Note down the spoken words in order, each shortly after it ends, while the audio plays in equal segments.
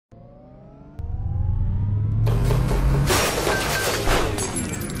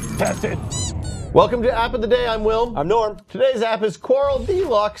Contested. Welcome to App of the Day. I'm Will. I'm Norm. Today's app is Quarrel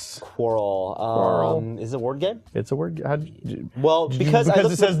Deluxe. Quarrel. Quarrel. Is it a word game? It's a word. Because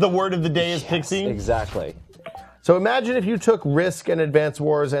it says the word of the day is Pixie. Exactly. So imagine if you took Risk and Advance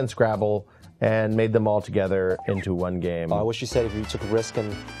Wars and Scrabble and made them all together into one game. I wish you said if you took Risk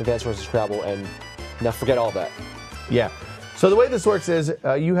and Advance Wars and Scrabble and now forget all that. Yeah. So the way this works is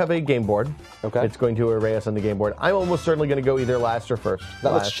you have a game board. Okay. It's going to array us on the game board. I'm almost certainly going to go either last or first.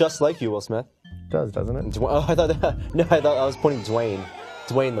 That looks just like you, Will Smith. It does, doesn't it? Oh, I thought that. No, I thought I was pointing to Dwayne.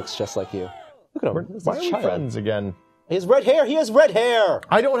 Dwayne looks just like you. Look at him. Why are we friends again? He has red hair. He has red hair.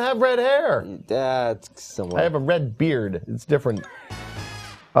 I don't have red hair. That's similar. I have a red beard. It's different.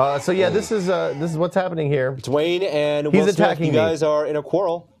 So yeah, this is what's happening here. Dwayne and He's Will Smith, attacking you guys are in a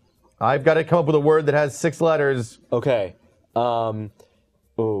quarrel. I've got to come up with a word that has 6 letters. Okay. Oh.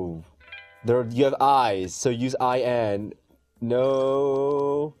 You have I's, so use I-N.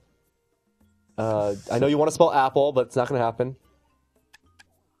 No. I know you want to spell apple, but it's not going to happen.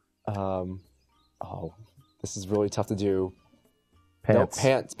 Oh. This is really tough to do. Pants.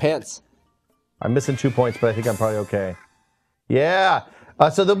 No, pants. I'm missing 2 points, but I think I'm probably okay. Yeah.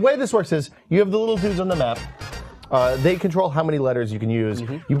 So the way this works is you have the little dudes on the map. They control how many letters you can use.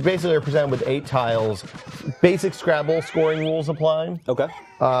 Mm-hmm. You basically are presented with 8 tiles. Basic Scrabble scoring rules apply. Okay.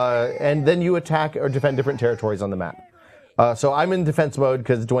 And then you attack or defend different territories on the map. So I'm in defense mode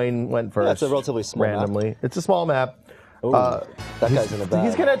because Dwayne went first. Yeah, it's a relatively small randomly. map. It's a small map. Ooh, that guy's in a bad.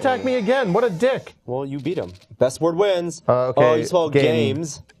 He's going to attack me again. What a dick. Well, you beat him. Best word wins. Okay. Oh, you spell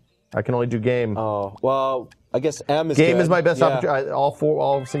games. I can only do game. Oh, well, I guess M is Game good. is my best Yeah. opportunity.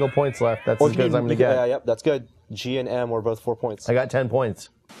 All single points left. That's as good as I'm going to get. Yeah, yep, that's good. G and M were both 4 points. I got 10 points.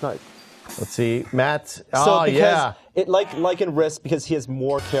 Nice. Let's see. Matt. So because yeah. it like in Risk, because he has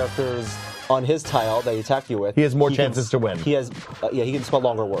more characters on his tile that he attacked you with. He has more chances to win. He has, he can spell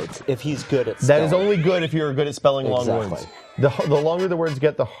longer words if he's good at That spelling. is only good if you're good at spelling long words. The longer the words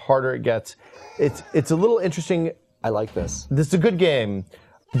get, the harder it gets. It's a little interesting. I like this. This is a good game.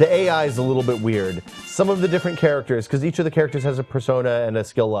 The AI is a little bit weird. Some of the different characters, because each of the characters has a persona and a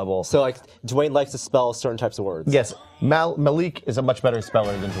skill level. So, like, Dwayne likes to spell certain types of words. Yes. Malik is a much better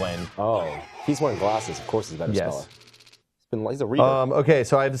speller than Dwayne. Oh. He's wearing glasses. Of course he's a better speller. He's a reader. Okay,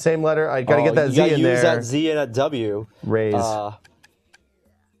 so I have the same letter. I got to get that Z in there. You use that Z and a W. Raise. Yeah,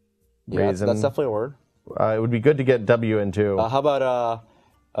 that's definitely a word. It would be good to get W in, too. How about,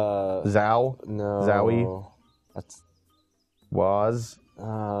 Zow? No. Zowie? That's... Was?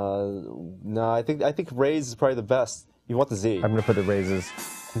 No, I think raise is probably the best. You want the Z. I'm going to put the raises.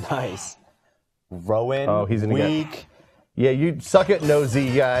 Nice. Rowan. Oh, he's going to weak. Yeah, you suck at no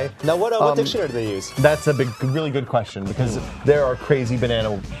Z guy. Now, what dictionary do they use? That's a really good question because there are crazy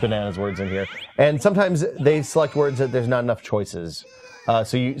bananas words in here, and sometimes they select words that there's not enough choices.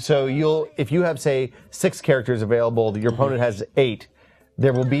 So you'll if you have say 6 characters available, your opponent has 8.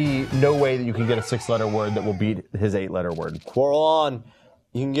 There will be no way that you can get a 6-letter word that will beat his 8-letter word. Quarrel on.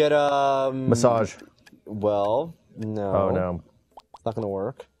 You can get massage. Well, no. Oh no, it's not going to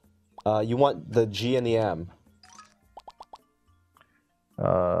work. You want the G and the M.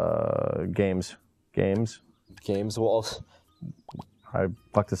 Games. Games will also... I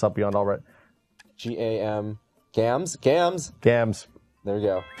fucked this up beyond all right. G-A-M. Gams. There you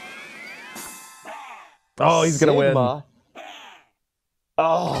go. Oh, he's going to win.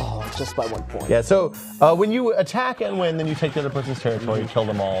 Oh, just by 1 point. Yeah, so when you attack and win, then you take the other person's territory, you kill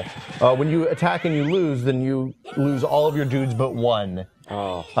them all. When you attack and you lose, then you lose all of your dudes but one.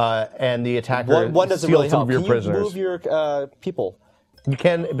 Oh. And the attacker one doesn't steals really some help. of your Can prisoners. you move your people? You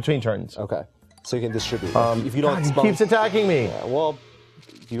can between turns. Okay. So you can distribute. If you God, don't he keeps attacking me. Yeah, well,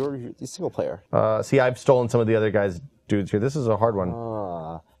 you're a single player. See, I've stolen some of the other guys' dudes here. This is a hard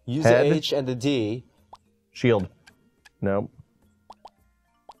one. Use Head. the H and the D. Shield. Nope.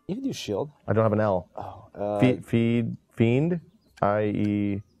 You can do shield. I don't have an L. Oh. Fiend.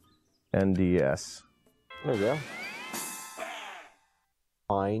 I-E-N-D-S. There you go.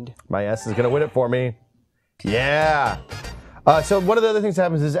 Find. My S is going to win it for me. Yeah. So one of the other things that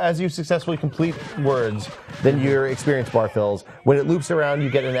happens is as you successfully complete words, then your experience bar fills. When it loops around, you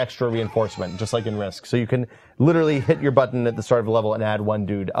get an extra reinforcement, just like in Risk. So you can literally hit your button at the start of a level and add 1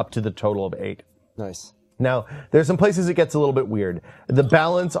 dude up to the total of 8. Nice. Now, there's some places it gets a little bit weird. The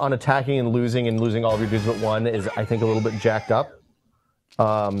balance on attacking and losing all of your dudes but 1 is, I think, a little bit jacked up.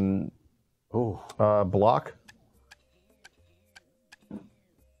 Block.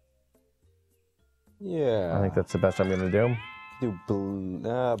 Yeah. I think that's the best I'm going to do. Do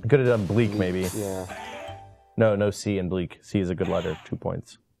Could have done bleak, maybe. Yeah. No C in bleak. C is a good letter. 2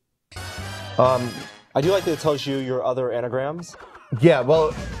 points. I do like that it tells you your other anagrams. Yeah,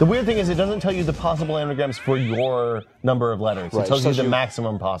 well, the weird thing is it doesn't tell you the possible anagrams for your number of letters. Right, It tells you the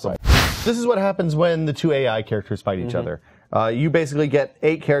maximum possible. This is what happens when the two AI characters fight each other. You basically get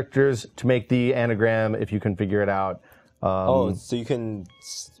 8 characters to make the anagram if you can figure it out. So you can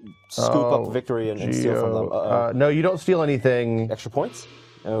scoop up victory and steal from them. No, you don't steal anything. Extra points?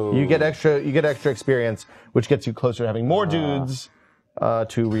 Oh. You get extra experience, which gets you closer to having more dudes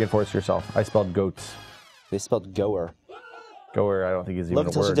to reinforce yourself. I spelled goats. They spelled goer. Goer, I don't think is even Look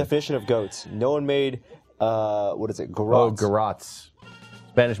a at word. the definition of goats. No one made, what is it, garrots. Oh, garrots.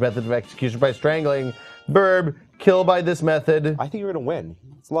 Spanish method of execution by strangling. Verb, kill by this method. I think you're going to win.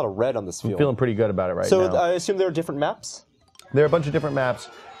 It's a lot of red on this field. I'm feeling pretty good about it right now. So I assume there are different maps? There are a bunch of different maps.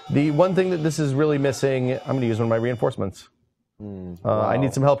 The one thing that this is really missing, I'm going to use one of my reinforcements. Wow. I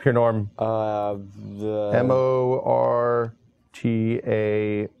need some help here, Norm. M-O-R-T-A-R.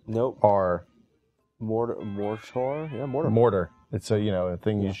 Nope. Mortar? Yeah, mortar. Mortar. It's a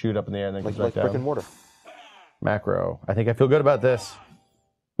thing you shoot up in the air and then goes back like down. brick and mortar. Macro. I think I feel good about this.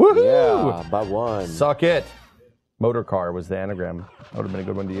 Woohoo! Yeah, by 1. Suck it. Motor car was the anagram. That would have been a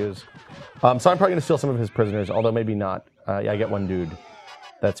good one to use. So I'm probably going to steal some of his prisoners, although maybe not. I get 1 dude.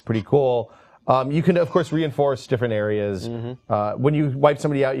 That's pretty cool. You can, of course, reinforce different areas. When you wipe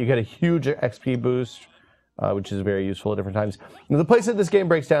somebody out, you get a huge XP boost, which is very useful at different times. And the place that this game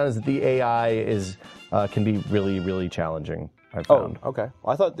breaks down is that the AI can be really, really challenging, I've found. Oh, okay.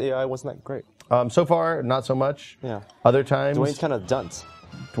 Well, I thought the AI wasn't that great. So far, not so much. Yeah. Other times... Dwayne's kind of dunce.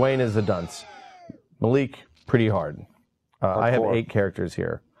 Dwayne is a dunce. Malik, pretty hard. I have 8 characters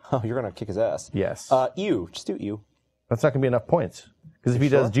here. Oh, you're going to kick his ass. Yes. Ew. Just do ew. That's not going to be enough points. Because if he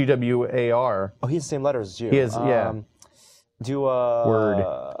does GWAR... Oh, he has the same letters as you. He has, yeah. Do Word.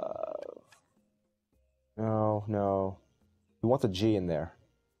 No. You want the G in there.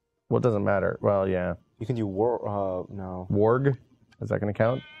 Well, it doesn't matter. Well, yeah. You can do no. Warg? Is that going to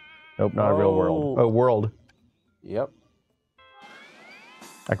count? Nope, not a real world. Oh, world. Yep.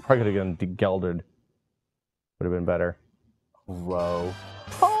 I probably could have gone gelded. Would have been better. Row.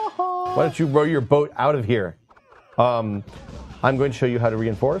 Why don't you row your boat out of here? I'm going to show you how to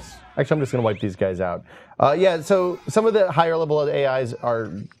reinforce. Actually, I'm just going to wipe these guys out. Yeah, so some of the higher level AIs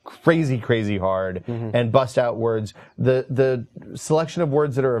are crazy, crazy hard and bust out words. The selection of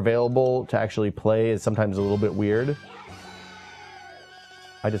words that are available to actually play is sometimes a little bit weird.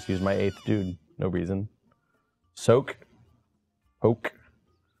 I just used my 8th dude. No reason. Soak. Poke.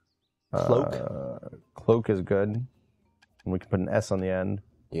 Cloak. Cloak is good. And we can put an S on the end.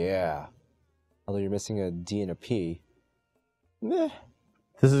 Yeah. Although you're missing a D and a P. Meh.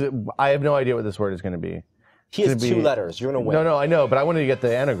 I have no idea what this word is going to be. He has 2 letters. You're going to win. No, I know, but I wanted to get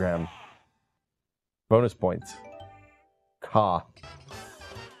the anagram. Bonus points. Ka.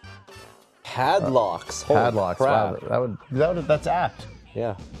 Padlocks. Holy Padlocks. crap. Wow, that's apt.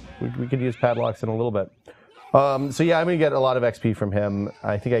 Yeah. We could use padlocks in a little bit. So yeah, I'm going to get a lot of XP from him.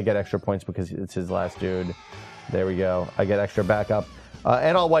 I think I get extra points because it's his last dude. There we go. I get extra backup.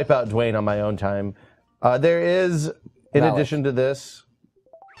 And I'll wipe out Dwayne on my own time. There is, in addition to this...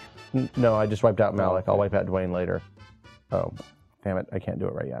 No, I just wiped out Malik. I'll wipe out Dwayne later. Oh, damn it. I can't do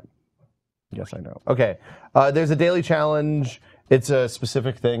it right yet. Yes, I know. Okay. There's a daily challenge. It's a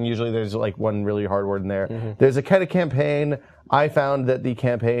specific thing. Usually there's like one really hard word in there. There's a kind of campaign. I found that the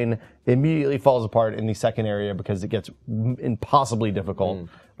campaign immediately falls apart in the second area because it gets impossibly difficult.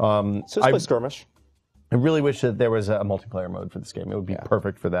 So just play skirmish. I really wish that there was a multiplayer mode for this game. It would be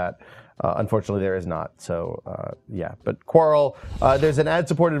perfect for that. Unfortunately, there is not. So, yeah. But Quarrel, there's an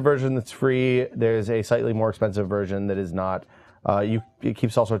ad-supported version that's free. There's a slightly more expensive version that is not. It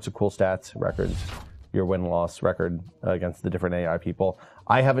keeps all sorts of cool stats, records, your win-loss record against the different AI people.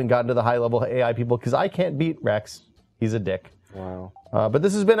 I haven't gotten to the high-level AI people because I can't beat Rex. He's a dick. Wow. But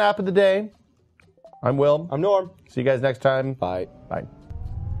this has been App of the Day. I'm Will. I'm Norm. See you guys next time. Bye. Bye.